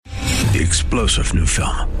The explosive new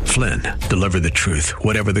film, Flynn, deliver the truth,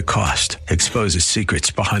 whatever the cost. Exposes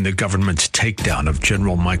secrets behind the government's takedown of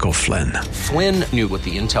General Michael Flynn. Flynn knew what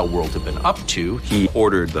the intel world had been up to. He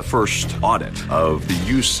ordered the first audit of the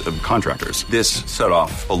use of contractors. This set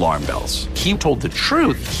off alarm bells. He told the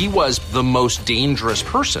truth. He was the most dangerous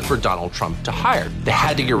person for Donald Trump to hire. They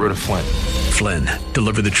had to get rid of Flynn. Flynn,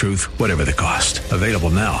 deliver the truth, whatever the cost. Available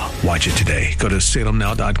now. Watch it today. Go to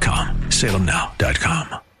salemnow.com.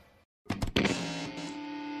 salemnow.com.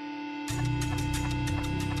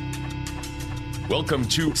 Welcome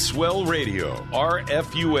to Swell Radio,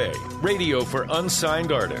 RFUA, radio for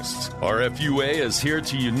unsigned artists. RFUA is here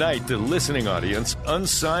to unite the listening audience,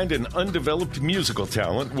 unsigned and undeveloped musical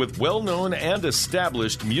talent with well-known and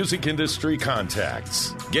established music industry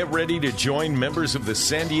contacts. Get ready to join members of the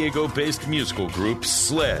San Diego-based musical group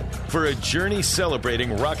SLED for a journey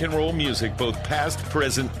celebrating rock and roll music both past,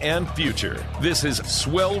 present, and future. This is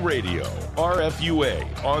Swell Radio,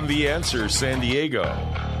 RFUA, on The Answer San Diego.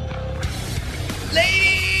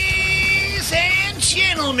 Ladies and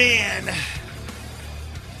gentlemen,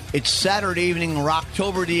 it's Saturday evening,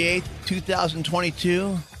 October the 8th,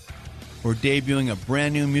 2022. We're debuting a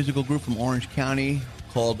brand new musical group from Orange County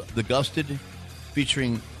called The Gusted,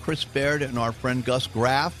 featuring Chris Baird and our friend Gus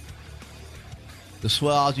Graff. The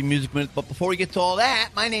Swell Aussie Music Minute. But before we get to all that,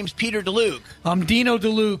 my name's Peter DeLuke. I'm Dino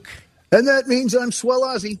DeLuke. And that means I'm Swell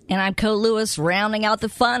Aussie. And I'm Co Lewis, rounding out the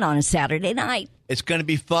fun on a Saturday night. It's going to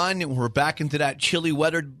be fun. We're back into that chilly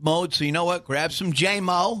weather mode. So you know what? Grab some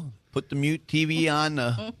J-Mo. Put the mute TV on,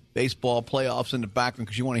 the baseball playoffs in the background,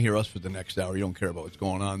 because you want to hear us for the next hour. You don't care about what's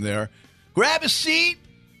going on there. Grab a seat.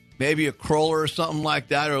 Maybe a crawler or something like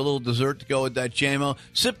that, or a little dessert to go with that J-Mo.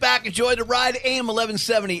 Sit back, enjoy the ride. AM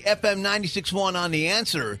 1170, FM 96.1 on The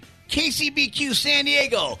Answer. KCBQ San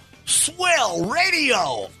Diego. Swell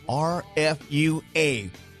Radio. RFUA.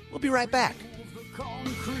 We'll be right back.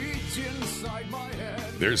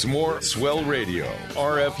 There's more Swell Radio,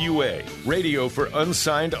 RFUA, radio for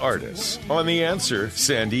unsigned artists, on The Answer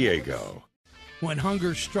San Diego. When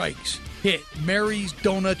hunger strikes, hit Mary's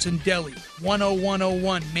Donuts and Deli,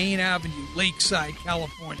 10101 Main Avenue, Lakeside,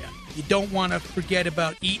 California. You don't want to forget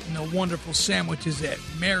about eating the wonderful sandwiches at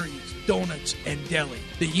Mary's Donuts and Deli.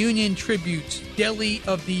 The Union Tribute's Deli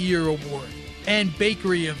of the Year Award and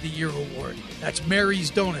Bakery of the Year Award. That's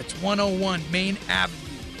Mary's Donuts, 101 Main Avenue,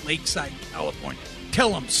 Lakeside, California.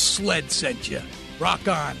 Tell them SLED sent you. Rock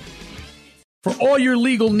on. For all your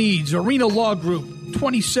legal needs, Arena Law Group,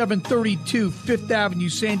 2732 5th Avenue,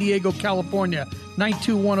 San Diego, California,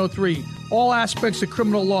 92103. All aspects of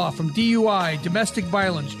criminal law, from DUI, domestic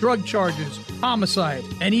violence, drug charges, homicide,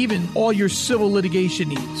 and even all your civil litigation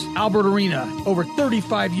needs. Albert Arena, over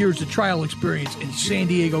 35 years of trial experience in San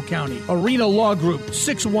Diego County. Arena Law Group,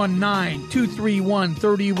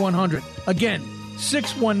 619-231-3100. Again,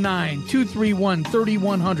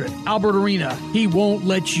 619-231-3100. Albert Arena, he won't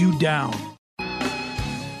let you down.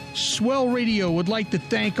 Swell Radio would like to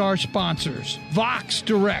thank our sponsors: Vox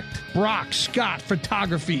Direct, Brock Scott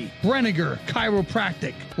Photography, Brenniger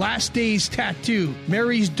Chiropractic, Last Days Tattoo,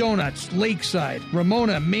 Mary's Donuts, Lakeside,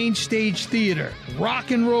 Ramona Main Stage Theater,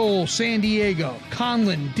 Rock and Roll San Diego,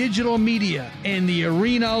 Conlin Digital Media, and the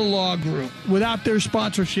Arena Law Group. Without their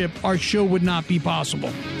sponsorship, our show would not be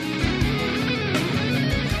possible.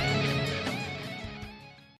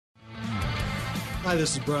 Hi,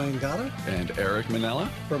 this is Brian Goddard. And Eric Manella.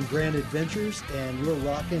 From Grand Adventures, and we're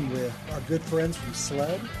rocking with our good friends from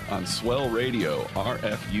SLED. On Swell Radio,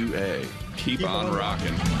 RFUA. Keep on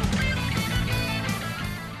rocking.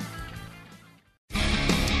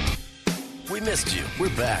 We missed you.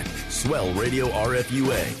 We're back. Swell Radio,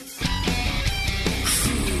 RFUA.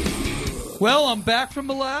 Well, I'm back from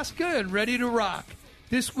Alaska and ready to rock.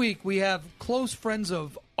 This week we have close friends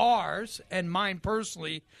of ours and mine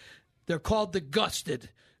personally. They're called the Gusted.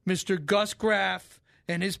 Mr. Gus Graff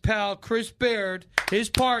and his pal Chris Baird, his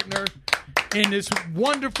partner, in this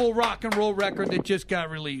wonderful rock and roll record that just got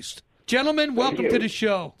released. Gentlemen, welcome to the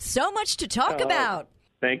show. So much to talk about.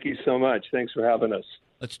 Thank you so much. Thanks for having us.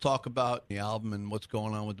 Let's talk about the album and what's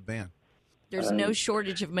going on with the band. There's no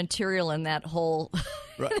shortage of material in that whole,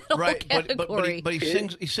 right. category. But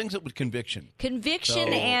he sings it with conviction. Conviction,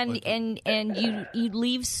 so, and you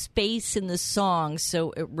leave space in the song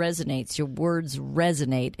so it resonates. Your words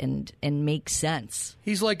resonate and make sense.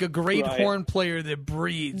 He's like a great horn player that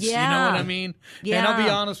breathes. Yeah. You know what I mean? Yeah. And I'll be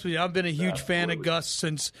honest with you, I've been a huge fan of Gus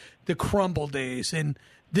since the Crumble days, and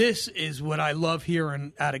this is what I love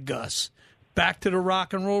hearing out of Gus. Back to the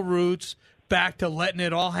rock and roll roots, back to letting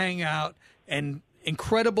it all hang out. And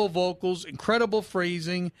incredible vocals, incredible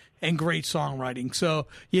phrasing, and great songwriting. So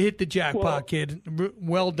you hit the jackpot, kid.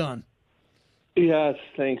 Well done. Yes,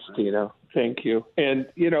 thanks, Dino. Thank you. And,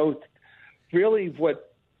 really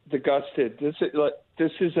what the Gus did, this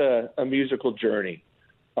is a musical journey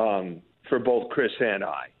for both Chris and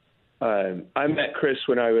I. I met Chris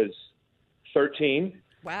when I was 13.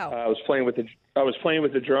 Wow. I was playing with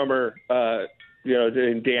the drummer,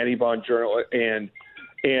 in Danny Bongiorno, and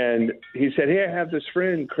he said, "Hey, I have this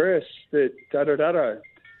friend, Chris, that da-da-da-da."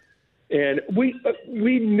 And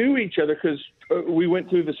we knew each other because we went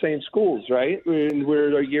through the same schools, right? And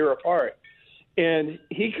we're a year apart. And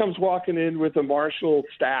he comes walking in with a Marshall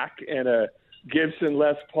stack and a Gibson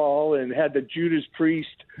Les Paul and had the Judas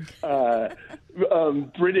Priest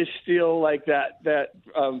British steel, like that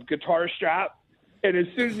guitar strap. And as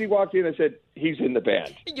soon as he walked in, I said, "He's in the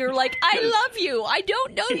band." You're like, "I love you. I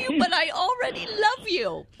don't know you, but I already love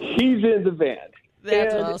you." He's in the band.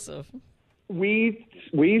 That's awesome. We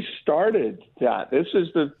started that. This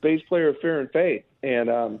is the bass player of Fear and Faith,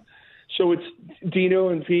 and so it's Dino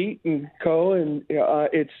and Pete and Co. And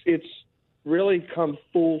it's really come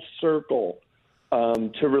full circle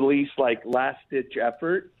to release like last ditch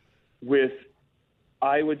effort with,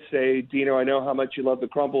 I would say, Dino, I know how much you love the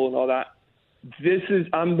Crumble and all that.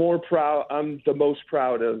 I'm the most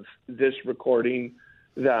proud of this recording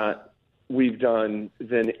that we've done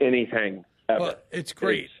than anything ever. Well, it's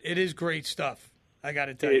great. It is great stuff. I got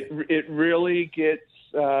to tell you. It really gets,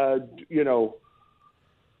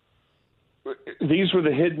 these were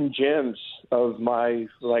the hidden gems of my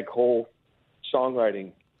whole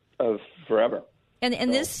songwriting of forever.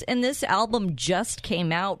 And this album just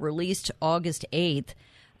came out, released August 8th.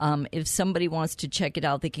 If somebody wants to check it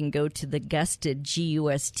out, they can go to thegusted,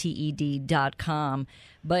 GUSTED.com.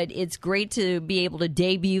 But it's great to be able to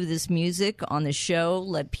debut this music on the show,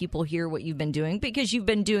 let people hear what you've been doing, because you've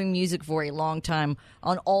been doing music for a long time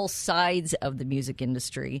on all sides of the music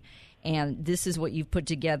industry. And this is what you've put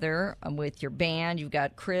together with your band. You've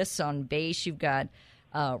got Chris on bass. You've got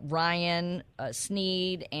Ryan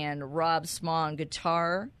Sneed and Rob Sma on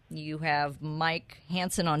guitar. You have Mike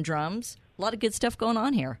Hansen on drums. A lot of good stuff going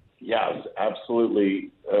on here. Yeah, it's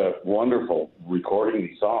absolutely wonderful recording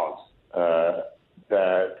these songs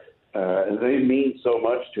that they mean so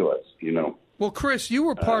much to us, Well, Chris, you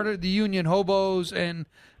were part of the Union Hobos and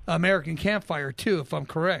American Campfire, too, if I'm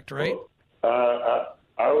correct, right? I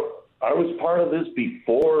was part of this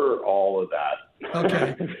before all of that.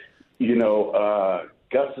 Okay.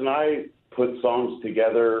 Gus and I put songs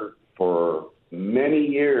together for many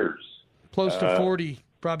years. Close to 40.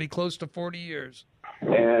 Probably close to 40 years.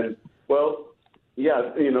 And, well,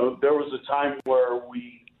 yeah, there was a time where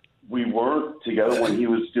we weren't together when he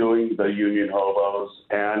was doing the Union Hobos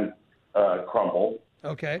and Crumble.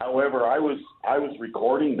 Okay. However, I was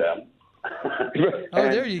recording them.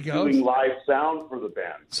 There you go. Doing live sound for the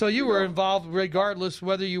band. So you were involved regardless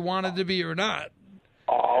whether you wanted to be or not.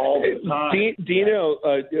 All the time. Dino,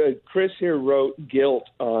 Chris here wrote Guilt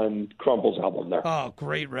on Crumble's album there. Oh,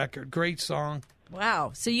 great record. Great song.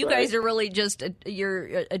 Wow. So you guys are really just,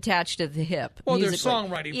 you're attached to the hip. Well, they're musically.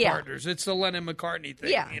 songwriting partners. It's the Lennon-McCartney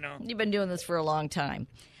thing, Yeah. You've been doing this for a long time.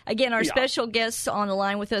 Again, our special guests on the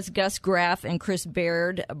line with us, Gus Graff and Chris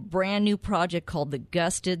Baird, a brand new project called The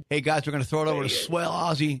Gusted. Hey, guys, we're going to throw it over to Swell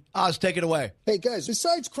Ozzy. Oz, take it away. Hey, guys,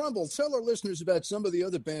 besides Crumble, tell our listeners about some of the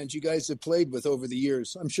other bands you guys have played with over the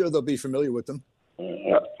years. I'm sure they'll be familiar with them.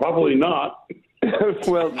 Probably not.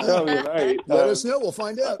 Well, no, you're right. Let us know. We'll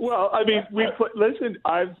find out. Well, I mean, listen,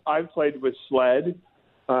 I've played with Sled.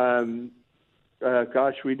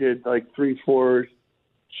 Gosh, we did like 3-4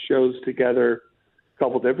 shows together a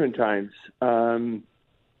couple different times.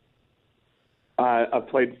 I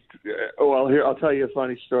played. Well, here I'll tell you a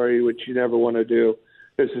funny story, which you never want to do.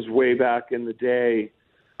 This is way back in the day.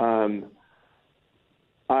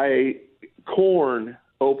 Korn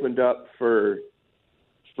opened up for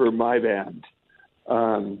my band.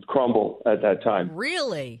 Crumble at that time.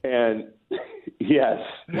 Really? And yes.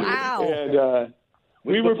 Wow. And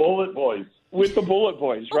we were Bullet Boys. With the Bullet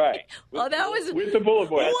Boys, right. Oh, that was... With the Bullet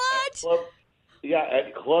Boys. What?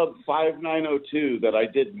 At Club 5902 that I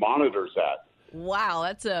did monitors at.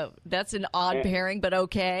 Wow, that's an odd pairing, but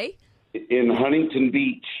okay. In Huntington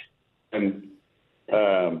Beach. And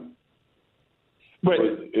but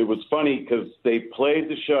it was funny because they played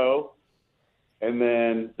the show, and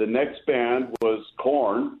then the next band was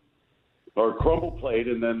Korn, or Crumble played,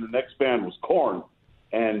 and then the next band was Korn.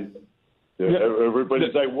 And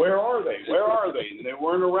everybody's like, where are they? Where are they? And they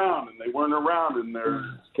weren't around, and they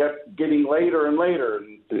kept getting later and later.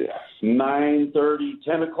 And 9:30,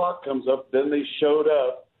 10 o'clock comes up, then they showed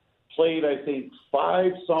up, played, I think,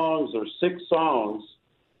 5 songs or 6 songs,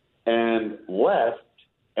 and left.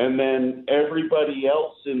 and then everybody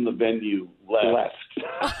else in the venue left.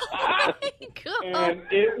 And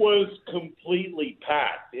it was completely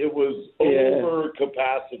packed. It was over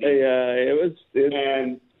capacity. Yeah, it was.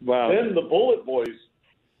 And then the Bullet Boys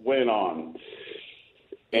went on.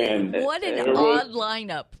 And what an odd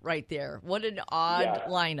lineup right there. What an odd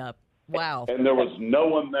lineup. Wow. And there was no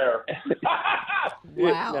one there.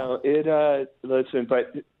 Wow. Listen,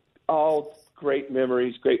 but all great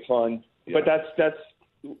memories, great fun. Yeah. But that's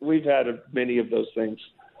we've had many of those things.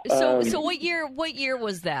 So what year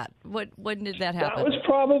was that? When did that happen? That was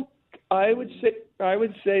probably I would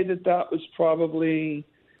say that was probably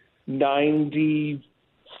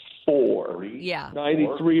 94. Yeah.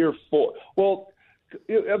 93 or 4. Well,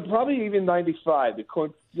 probably even 95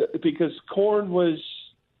 because Korn was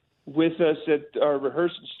with us at our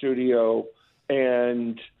rehearsal studio,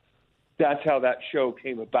 and that's how that show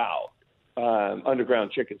came about,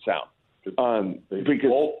 Underground Chicken Sound. Because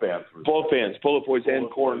both bands, Bullet Boys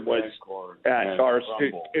and Korn, was at our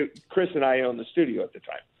studio. Chris and I owned the studio at the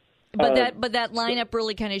time. But that lineup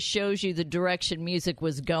really kind of shows you the direction music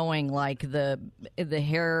was going, like the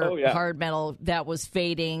hard metal that was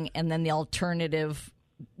fading, and then the alternative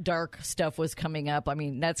dark stuff was coming up. I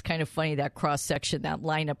mean, that's kind of funny, that cross section, that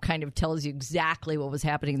lineup kind of tells you exactly what was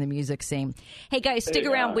happening in the music scene. Hey guys, stick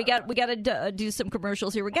around. We got to do some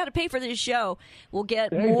commercials here. We got to pay for this show. We'll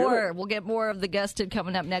get more. We'll get more of the Gusted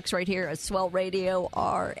coming up next right here at Swell Radio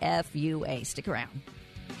RFUA. Stick around.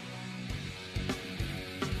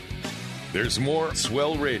 There's more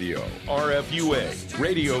Swell Radio, RFUA,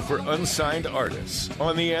 radio for unsigned artists,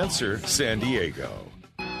 on The Answer San Diego.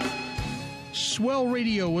 Swell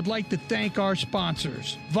Radio would like to thank our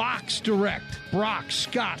sponsors: Vox Direct, Brock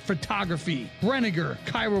Scott Photography, Brenniger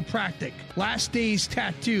Chiropractic, Last Days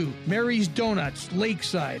Tattoo, Mary's Donuts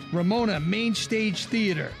Lakeside, Ramona Main Stage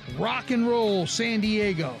Theater, Rock and Roll San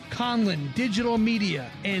Diego, Conlin Digital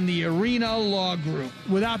Media, and the Arena Law Group.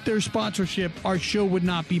 Without their sponsorship, our show would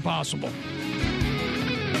not be possible.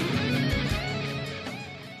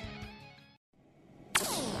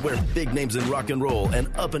 Where big names in rock and roll and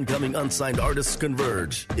up-and-coming unsigned artists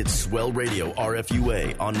converge. It's Swell Radio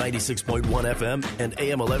RFUA on 96.1 FM and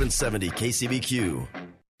AM 1170 KCBQ.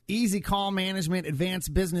 Easy Call Management,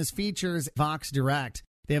 Advanced Business Features, Vox Direct.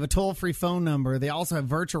 They have a toll-free phone number. They also have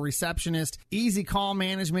virtual receptionist, Easy Call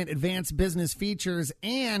Management, Advanced Business Features,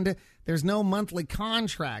 and there's no monthly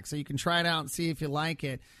contract, so you can try it out and see if you like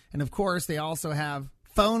it. And, of course, they also have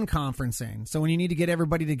phone conferencing. So when you need to get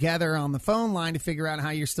everybody together on the phone line to figure out how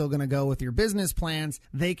you're still going to go with your business plans,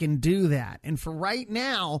 they can do that. And for right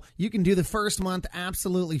now, you can do the first month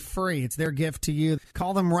absolutely free. It's their gift to you.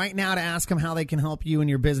 Call them right now to ask them how they can help you and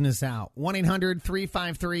your business out.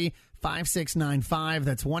 1-800-353-5695.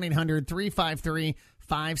 That's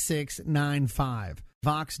 1-800-353-5695.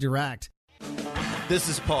 Vox Direct. This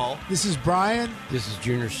is Paul. This is Brian. This is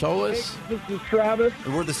Junior Solis. This is Travis.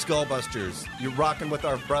 And we're the Skullbusters. You're rocking with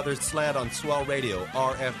our brother Slant on Swell Radio,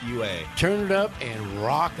 RFUA. Turn it up and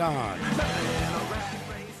rock on.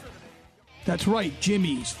 That's right,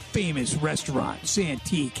 Jimmy's famous restaurant,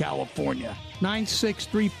 Santee, California.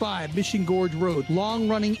 9635 Mission Gorge Road.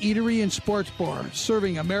 Long-running eatery and sports bar,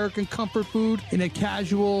 serving American comfort food in a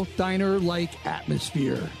casual, diner-like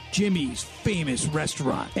atmosphere. Jimmy's famous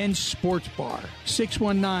restaurant and sports bar.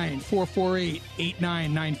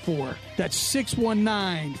 619-448-8994. That's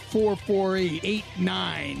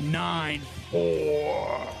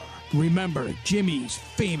 619-448-8994. Remember, Jimmy's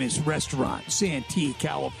famous restaurant, Santee,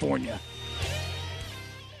 California.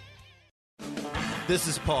 This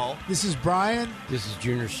is Paul. This is Brian. This is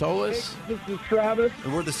Junior Solis. This is Travis.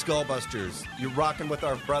 And we're the Skullbusters. You're rocking with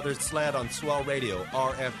our brother Slant on Swell Radio,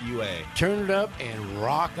 RFUA. Turn it up and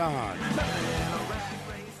rock on.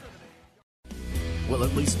 Well,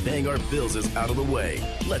 at least paying our bills is out of the way.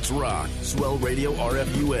 Let's rock. Swell Radio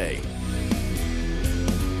RFUA.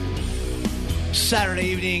 Saturday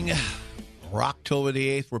evening, October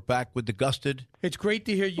the 8th. We're back with the Gusted. It's great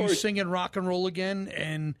to hear you singing rock and roll again,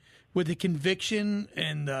 and with the conviction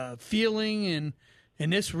and the feeling,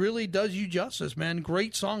 and this really does you justice, man.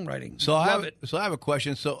 Great songwriting. So Love it. So I have a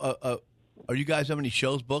question. So are you guys have any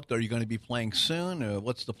shows booked? Are you going to be playing soon? Or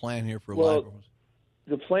what's the plan here for live?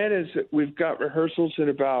 The plan is that we've got rehearsals in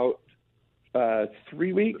about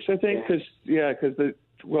 3 weeks, I think, because the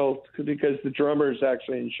drummer is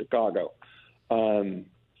actually in Chicago.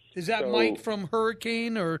 Is that Mike from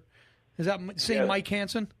Hurricane, or is that same Mike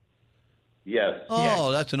Hansen? Yes.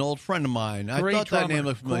 Oh, that's an old friend of mine. I thought that name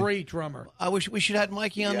looked familiar. Great drummer. I wish we should have had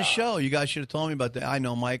Mikey on the show. You guys should have told me about that. I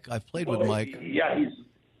know Mike. I've played with Mike. Yeah,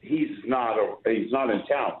 he's not in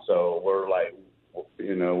town, so we're like,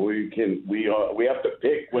 You know, we have to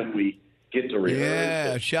pick when we get to rehearse.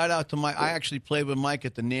 Yeah, shout out to Mike. I actually played with Mike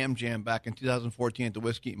at the NAMM Jam back in 2014 at the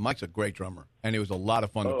Whiskey. Mike's a great drummer, and it was a lot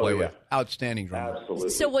of fun to play with. Outstanding drummer. Absolutely.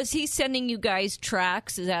 So was he sending you guys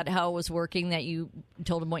tracks? Is that how it was working, that you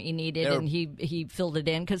told him what you needed and he filled it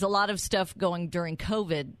in? Because a lot of stuff going during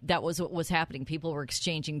COVID, that was what was happening. People were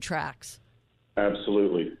exchanging tracks.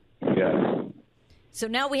 Absolutely, yes. So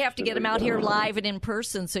now we have to get him out here live and in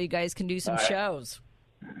person so you guys can do some shows.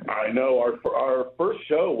 I know our first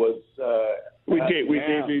show was we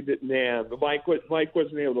debuted at NAMM. Mike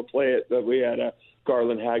wasn't able to play it, but we had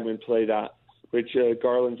Garland Hagman play that, which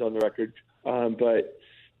Garland's on the record.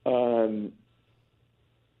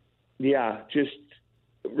 Just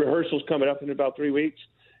rehearsals coming up in about 3 weeks,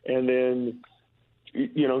 and then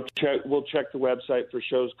we'll check the website for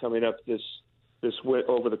shows coming up this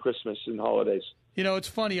over the Christmas and holidays. You know, it's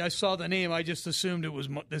funny. I saw the name. I just assumed it was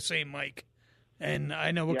the same Mike. And I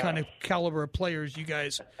know what kind of caliber of players you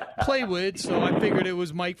guys play with, so I figured it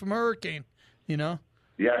was Mike from Hurricane, you know?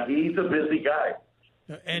 Yeah, he's a busy guy.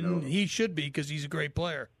 And he should be, because he's a great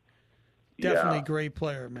player. Definitely great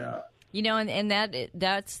player, man. Yeah. You know, and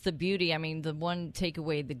that's the beauty. I mean, the one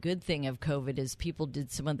takeaway, the good thing of COVID is people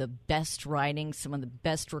did some of the best writing, some of the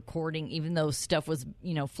best recording, even though stuff was,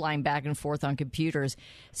 flying back and forth on computers.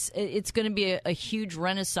 It's going to be a huge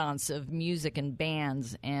renaissance of music and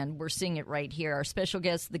bands, and we're seeing it right here. Our special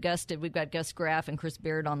guests, the Gusted, we've got Gus Graff and Chris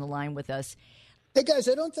Baird on the line with us. Hey, guys,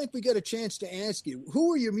 I don't think we got a chance to ask you, who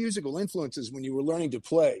were your musical influences when you were learning to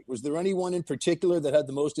play? Was there anyone in particular that had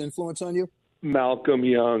the most influence on you? Malcolm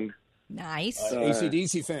Young. Nice.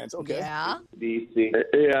 AC/DC fans, okay. Yeah. DC.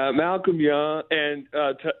 Yeah, Malcolm Young and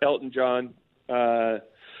Elton John. I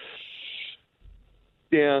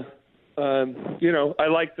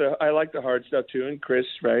like the hard stuff too. And Chris,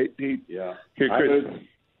 right? I Chris.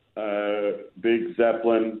 was big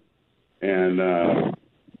Zeppelin and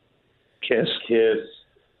Kiss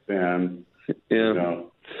fan.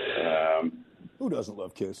 Who doesn't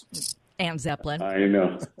love Kiss? And Zeppelin. I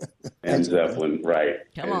know. And Zeppelin, right.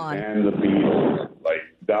 Come on. And the Beatles.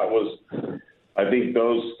 That was, I think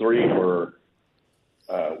those three were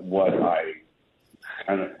what I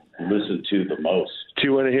kind of listened to the most. Do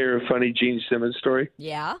you want to hear a funny Gene Simmons story?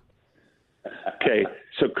 Yeah. Okay,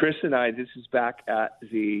 so Chris and I, this is back at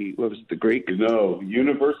the Greek? No,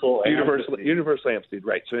 Universal Amphitheater,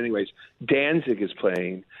 right. So anyways, Danzig is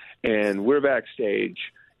playing, and we're backstage,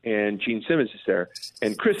 and Gene Simmons is there.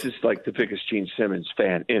 And Chris is like the biggest Gene Simmons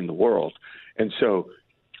fan in the world. And so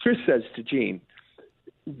Chris says to Gene,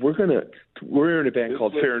 we're in a band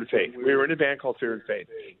called Fear and Faith. We were in a band called Fear and Faith.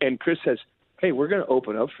 And Chris says, hey, we're going to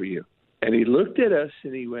open up for you. And he looked at us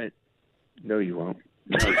and he went, no, you won't.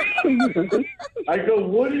 I go,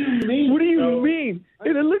 what do you mean? What do you mean?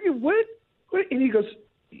 And I look at what? And he goes,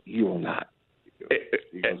 you will not.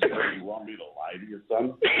 He goes, you want me to lie to your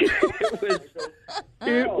son?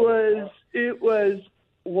 It was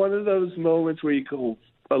one of those moments where you go,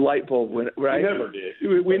 a light bulb went, right? We never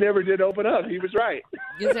did. We never did open up. He was right.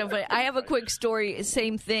 I have a quick story.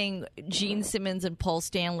 Same thing. Gene Simmons and Paul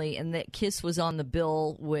Stanley, and that Kiss was on the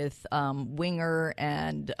bill with Winger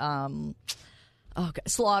and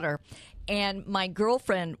Slaughter. And my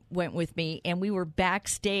girlfriend went with me, and we were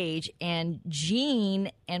backstage, and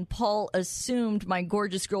Gene and Paul assumed my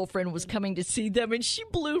gorgeous girlfriend was coming to see them, and she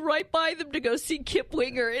blew right by them to go see Kip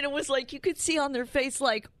Winger. And it was like, you could see on their face,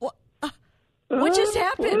 like, what just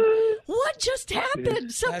happened? What just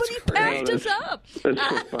happened? Somebody passed us up. That's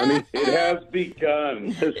so funny. It has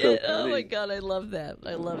begun. Oh my God, I love that.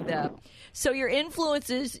 I love that. So your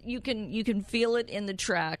influences, you can feel it in the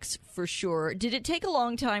tracks for sure. Did it take a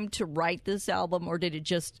long time to write this album, or did it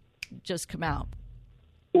just come out?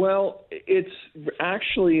 Well, it's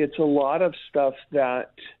a lot of stuff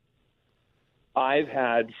that I've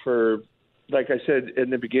had for, like I said in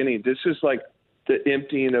the beginning, this is like the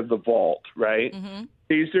emptying of the vault, right? Mm-hmm.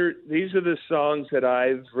 These are the songs that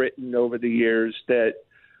I've written over the years that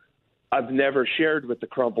I've never shared with the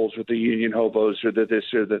Crumbles or the Union Hobos or the this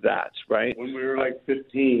or the that's, right? When we were like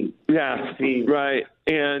 15. Yeah, 15. right.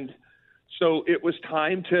 And so it was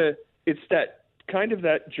time to, it's that kind of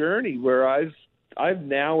that journey where I've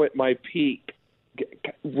now at my peak.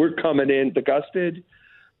 We're coming in, the Gusted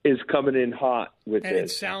is coming in hot with and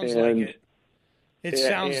this. And it sounds like it. It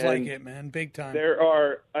sounds like it, man, big time. There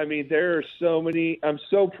are so many. I'm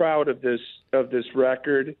so proud of this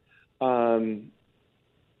record. And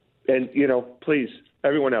please,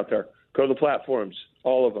 everyone out there, go to the platforms,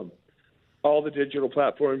 all of them, all the digital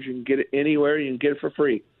platforms. You can get it anywhere. You can get it for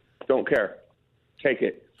free. Don't care. Take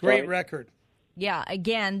it. Great record. Yeah,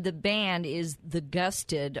 again, the band is the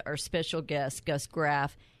Gusted, our special guest, Gus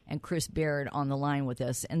Graff, and Chris Baird on the line with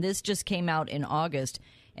us. And this just came out in August,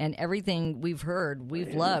 and everything we've heard,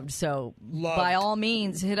 we've loved. So by all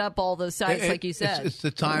means, hit up all those sites like you said. It's the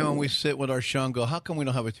time when we sit with our show and go, how come we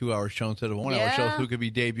don't have a 2-hour show instead of a 1-hour show? So we could be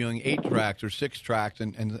debuting 8 tracks or 6 tracks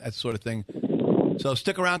and that sort of thing. So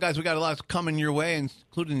stick around, guys. We got a lot coming your way,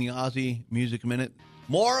 including the Aussie Music Minute.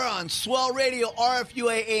 More on Swell Radio,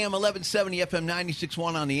 RFUA AM 1170, FM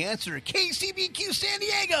 96.1 on The Answer, KCBQ San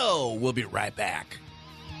Diego. We'll be right back.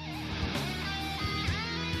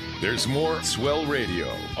 There's more Swell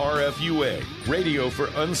Radio, RFUA, radio for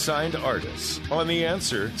unsigned artists on The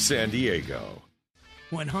Answer San Diego.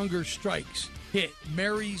 When hunger strikes, hit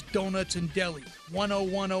Mary's Donuts and Deli,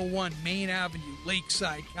 10101 Main Avenue,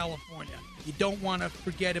 Lakeside, California. You don't want to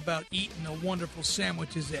forget about eating the wonderful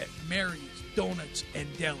sandwiches at Mary's Donuts and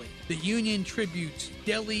Deli. The Union Tribute's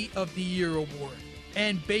Deli of the Year Award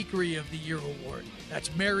and Bakery of the Year Award. That's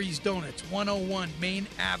Mary's Donuts, 101 Main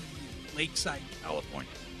Avenue, Lakeside, California.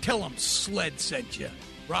 Tell them Sled sent you.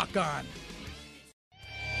 Rock on.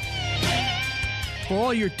 For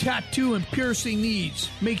all your tattoo and piercing needs,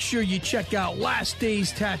 make sure you check out Last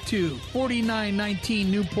Days Tattoo, 4919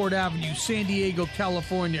 Newport Avenue, San Diego,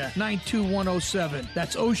 California, 92107.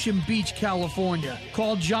 That's Ocean Beach, California.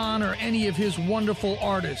 Call John or any of his wonderful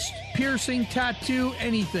artists. Piercing, tattoo,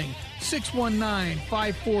 anything.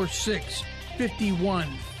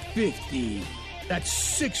 619-546-5150.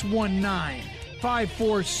 That's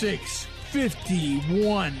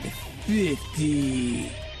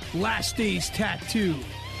 619-546-5150. Last Days Tattoo.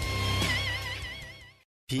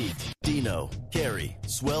 Pete, Dino, Carrie,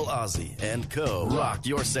 Swell Ozzy, and Co. rock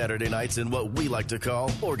your Saturday nights in what we like to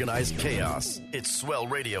call organized chaos. It's Swell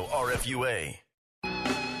Radio RFUA.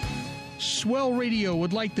 Swell Radio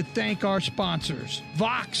would like to thank our sponsors: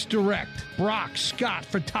 Vox Direct, Brock Scott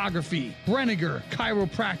Photography, Brenniger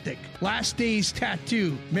Chiropractic, Last Days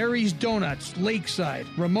Tattoo, Mary's Donuts, Lakeside,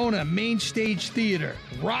 Ramona Main Stage Theater,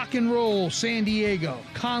 Rock and Roll San Diego,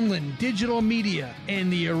 Conlin Digital Media,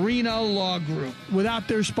 and the Arena Law Group. Without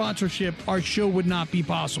their sponsorship, our show would not be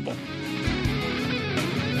possible.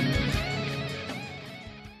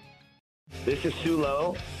 This is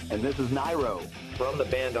Sulo. And this is Nairo. From the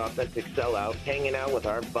band Authentic Sellout, hanging out with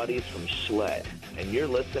our buddies from Sled. And you're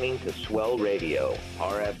listening to Swell Radio,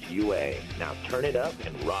 RFUA. Now turn it up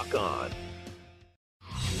and rock on.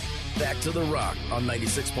 Back to the rock on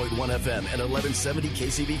 96.1 FM and 1170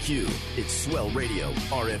 KCBQ. It's Swell Radio,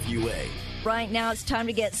 RFUA. Right now, it's time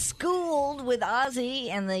to get schooled with Ozzy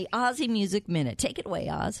and the Ozzy Music Minute. Take it away,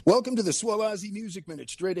 Oz. Welcome to the Swell Ozzy Music Minute.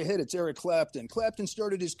 Straight ahead, it's Eric Clapton. Clapton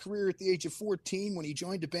started his career at the age of 14 when he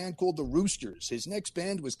joined a band called the Roosters. His next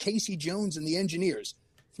band was Casey Jones and the Engineers.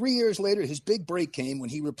 3 years later, his big break came when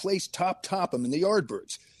he replaced Top Topham and the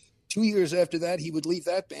Yardbirds. 2 years after that, he would leave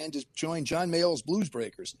that band to join John Mayall's Blues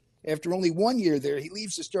Breakers. After only 1 year there, he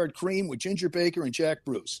leaves to start Cream with Ginger Baker and Jack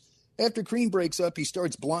Bruce. After Cream breaks up, he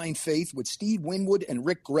starts Blind Faith with Steve Winwood and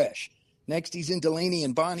Rick Gresh. Next, he's in Delaney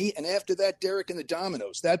and Bonnie, and after that, Derek and the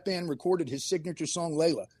Dominoes. That band recorded his signature song,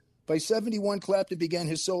 Layla. By 71, Clapton began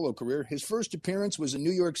his solo career. His first appearance was in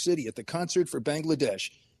New York City at the Concert for Bangladesh.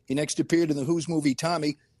 He next appeared in the Who's movie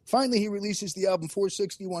Tommy. Finally, he releases the album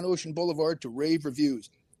 461 Ocean Boulevard to rave reviews.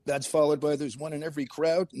 That's followed by There's One in Every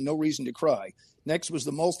Crowd and No Reason to Cry. Next was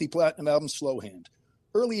the multi-platinum album Slow Hand.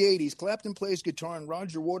 Early 80s, Clapton plays guitar on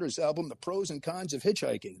Roger Waters' album The Pros and Cons of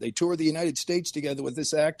Hitchhiking. They toured the United States together with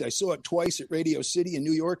this act. I saw it twice at Radio City in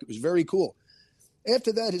New York. It was very cool.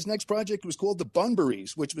 After that, his next project was called The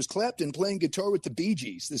Bunburys, which was Clapton playing guitar with the Bee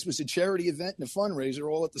Gees. This was a charity event and a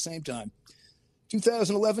fundraiser all at the same time.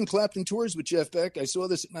 2011, Clapton tours with Jeff Beck. I saw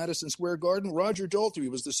this at Madison Square Garden. Roger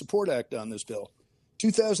Daltrey was the support act on this bill.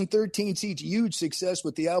 2013 sees huge success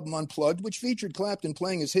with the album Unplugged, which featured Clapton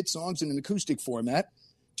playing his hit songs in an acoustic format.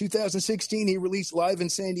 2016, he released Live in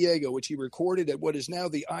San Diego, which he recorded at what is now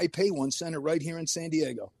the iPay1 Center right here in San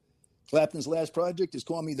Diego. Clapton's last project is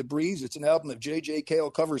Call Me the Breeze. It's an album of J.J. Cale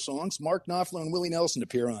cover songs. Mark Knopfler and Willie Nelson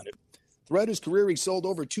appear on it. Throughout his career, he sold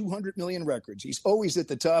over 200 million records. He's always at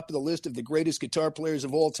the top of the list of the greatest guitar players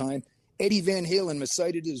of all time. Eddie Van Halen was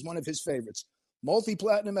cited as one of his favorites.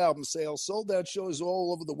 Multi-platinum album sales, sold-out shows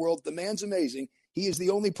all over the world. The man's amazing. He is the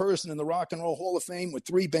only person in the Rock and Roll Hall of Fame with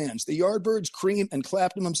 3 bands, the Yardbirds, Cream, and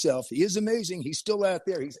Clapton himself. He is amazing. He's still out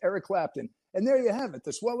there. He's Eric Clapton. And there you have it,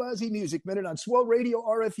 the Swell Ozzy Music Minute on Swell Radio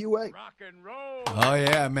RFUA. Rock and roll. Oh,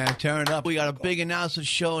 yeah, man. Tearing up. We got a big announcement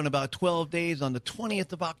show in about 12 days on the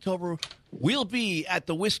 20th of October. We'll be at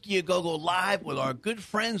the Whiskey A Go-Go Live with our good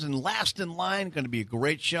friends and Last in Line. Going to be a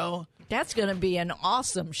great show. That's going to be an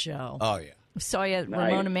awesome show. Oh, yeah. Saw you at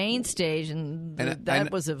Ramona Main stage, and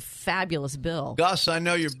that was a fabulous bill. Gus, I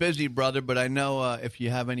know you're busy, brother, but I know if you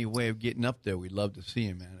have any way of getting up there, we'd love to see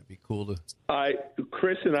you, man. It'd be cool to.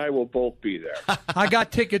 Chris and I will both be there. I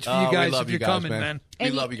got tickets for you guys if you're coming, man. We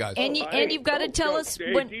love you guys. And you've got to tell us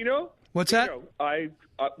when. Dino? What's that?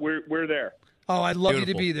 We're there. Oh, I'd love you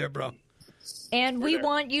to be there, bro. And we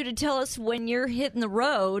want you to tell us when you're hitting the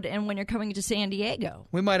road and when you're coming to San Diego.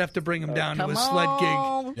 We might have to bring him down to a sled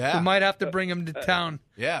gig. Yeah. We might have to bring him to town.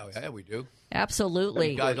 Yeah, we do.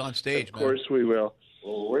 Absolutely. You guys on stage, man. Of course we will.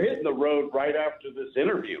 Well, we're hitting the road right after this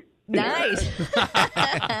interview. Nice.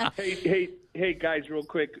 Hey, guys, real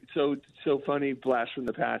quick. So funny, blast from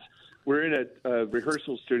the past. We're in a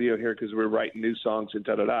rehearsal studio here because we're writing new songs and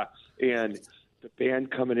da-da-da. And the band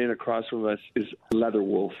coming in across from us is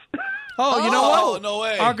Leatherwolf. Oh, you know what? Oh, no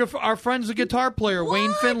way. Our friend's a guitar player,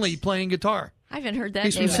 Wayne Finley, playing guitar. I haven't heard that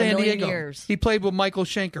He's name from San in a million Diego. years. He played with Michael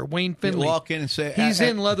Schenker, Wayne Finley. Walk in and say he's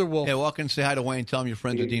in Leatherwolf. Yeah, walk in and say hi to Wayne. Tell him you're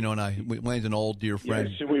friends with Dino and I. Wayne's an old dear friend.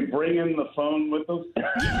 Yeah, should we bring in the phone with us?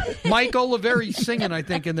 Mike Oliveri's singing, I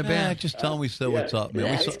think, in the band. Just tell him we said what's up,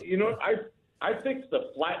 man. You know, I fixed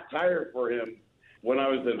a flat tire for him when I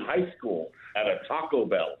was in high school at a Taco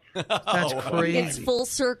Bell. That's crazy. It's full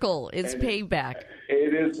circle. It's payback.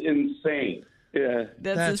 It is insane. Yeah.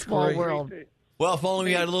 That's a small crazy. world. Well, if only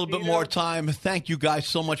we had a little bit more time. Thank you guys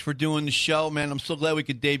so much for doing the show, man. I'm so glad we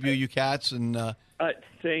could debut you cats. And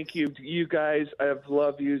thank you. You guys, I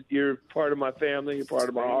love you. You're part of my family. You're part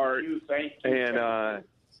of my heart. Thank you. And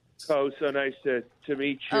so nice to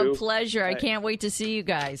meet you. A pleasure. I can't wait to see you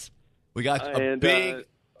guys. We got a big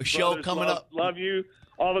show coming up. Love you.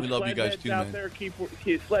 All the we love you guys too, out man. there, keep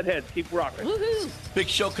Sledheads, keep rocking. Woohoo! Big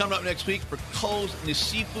show coming up next week for Co's and the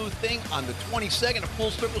Seafood Thing on the 22nd at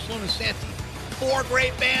Full Circle Saloon in Santee. 4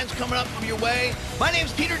 great bands coming up from your way. My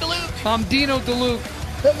name's Peter DeLuke. I'm Dino DeLuke.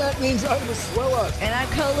 And that means I'm a Swella. And I'm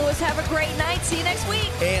Co Lewis. Have a great night. See you next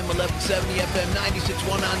week. AM 1170 FM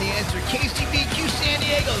 96.1 on The Answer. KCBQ San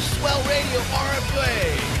Diego. Swell Radio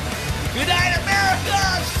RFUA. Good night, America.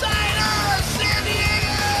 Sayonara, San Diego.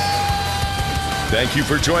 Thank you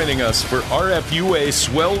for joining us for RFUA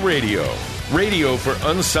Swell Radio, radio for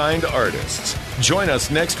unsigned artists. Join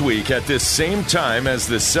us next week at this same time as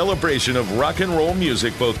the celebration of rock and roll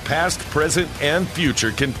music, both past, present, and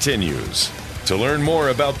future, continues. To learn more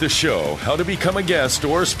about the show, how to become a guest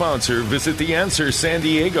or sponsor, visit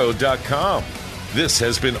theanswersandiego.com. This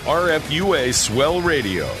has been RFUA Swell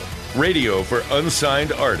Radio, radio for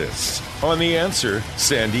unsigned artists on The Answer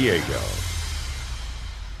San Diego.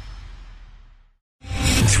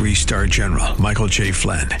 3-star General Michael J.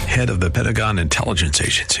 Flynn, head of the Pentagon Intelligence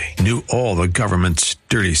Agency, knew all the government's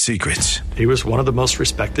dirty secrets. He was one of the most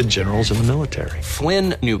respected generals in the military.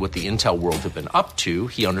 Flynn knew what the intel world had been up to.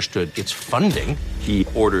 He understood its funding. He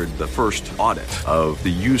ordered the first audit of the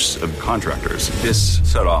use of contractors. This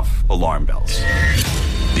set off alarm bells.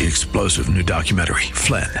 The explosive new documentary,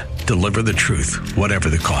 Flynn, Deliver the Truth, Whatever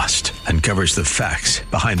the Cost, uncovers the facts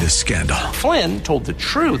behind this scandal. Flynn told the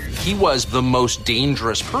truth. He was the most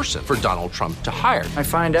dangerous person for Donald Trump to hire. I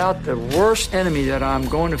find out the worst enemy that I'm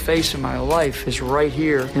going to face in my life is right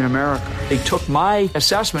here in America. They took my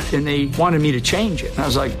assessment and they wanted me to change it. And I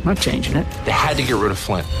was like, I'm not changing it. They had to get rid of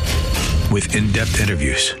Flynn. With in-depth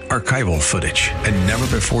interviews, archival footage, and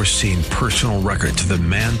never-before-seen personal records of the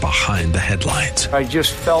man behind the headlines. I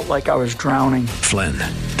just felt like I was drowning. Flynn,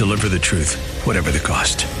 Deliver the Truth, Whatever the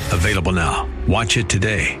Cost. Available now. Watch it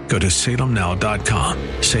today. Go to salemnow.com.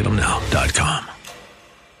 salemnow.com.